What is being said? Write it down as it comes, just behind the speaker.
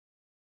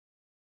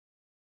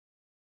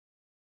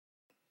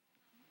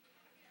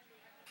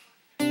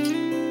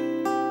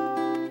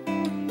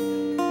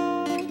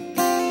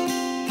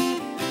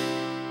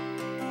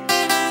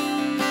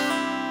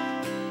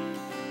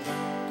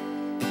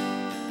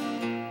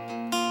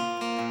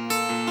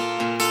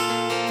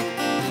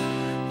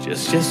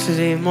Just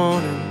yesterday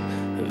morning,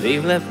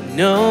 babe let me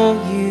know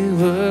you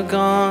were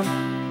gone.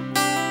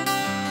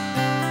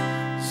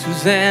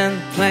 Suzanne,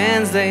 the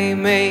plans they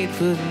made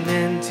put an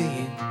end to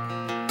you.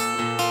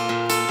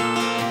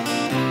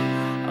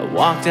 I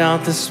walked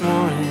out this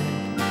morning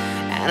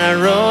and I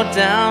wrote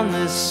down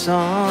this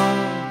song.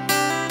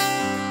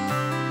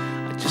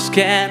 I just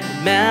can't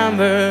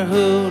remember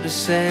who to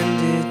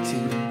send it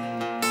to.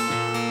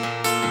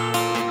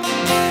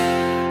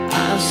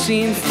 I've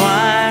seen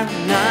fire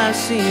and I've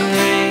seen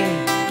rain.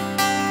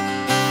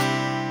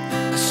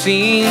 I've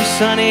seen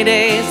sunny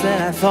days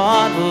that I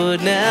thought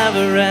would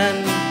never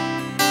end.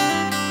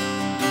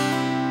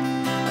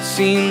 I've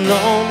seen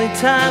lonely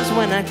times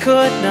when I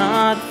could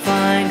not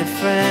find a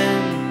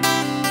friend.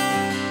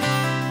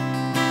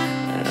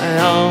 And I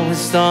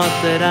always thought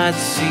that I'd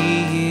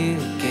see you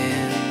again.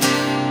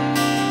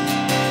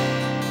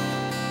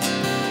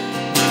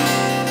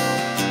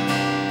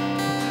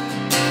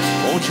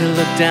 Won't you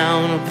look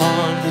down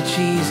upon me,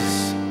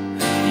 Jesus?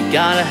 You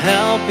gotta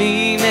help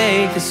me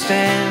make a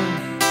stand.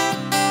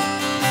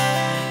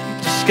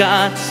 You just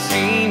got to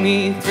see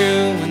me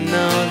through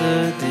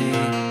another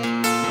day.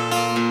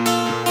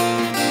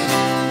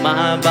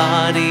 My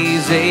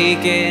body's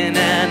aching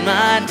and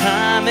my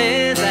time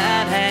is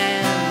at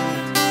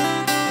hand,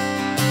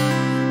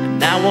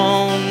 and I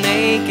won't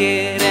make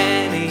it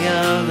any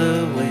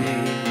other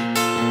way.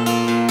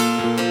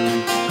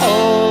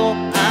 Oh,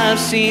 I've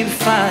seen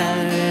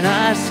fire and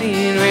I've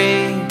seen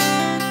rain.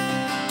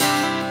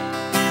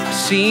 I've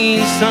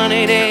seen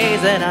sunny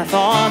days that I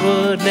thought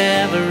would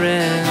never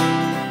end.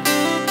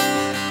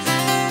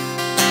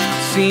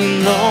 I've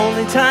seen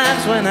lonely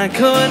times when I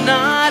could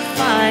not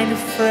find a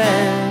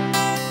friend.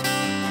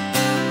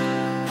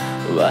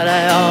 But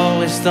I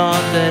always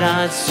thought that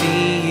I'd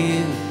see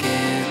you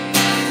again.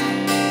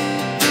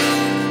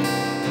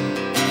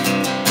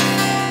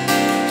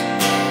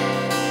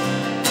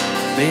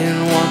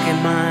 Been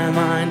walking my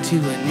mind to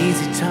an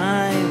easy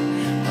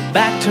time, my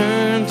back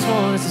turned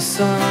towards the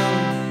sun.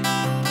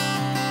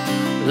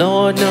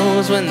 Lord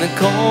knows when the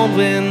cold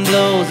wind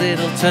blows,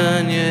 it'll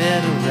turn your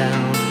head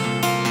around.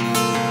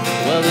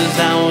 Well, there's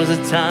hours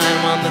of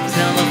time on the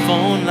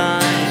telephone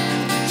line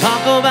to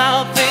talk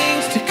about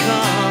things to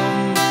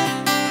come.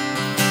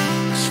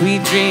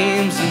 Sweet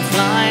dreams and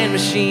flying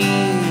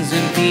machines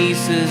and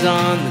pieces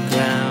on the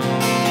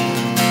ground.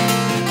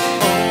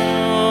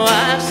 Oh,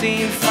 I've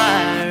seen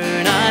fire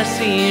and I've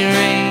seen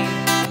rain.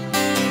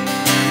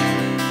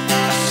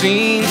 I've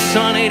seen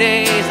sunny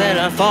days that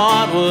I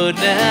thought would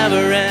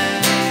never end.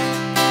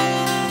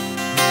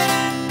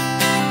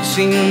 I've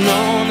seen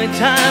lonely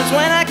times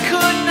when I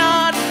could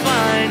not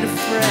find a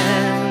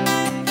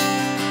friend.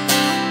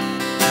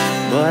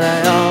 But I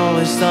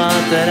always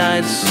thought that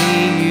I'd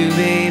see you,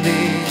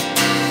 baby,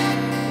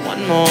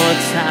 one more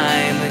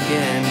time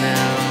again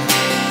now.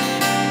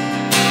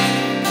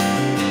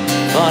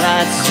 Thought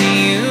I'd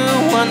see you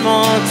one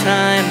more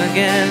time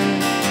again.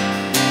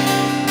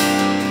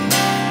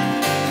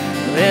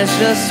 There's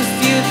just a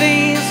few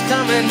things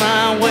coming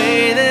my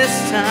way this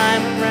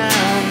time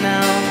around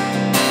now.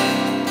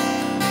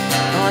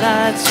 Thought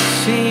I'd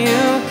see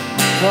you,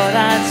 thought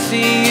I'd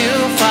see you,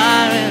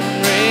 fire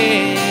and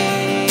rain.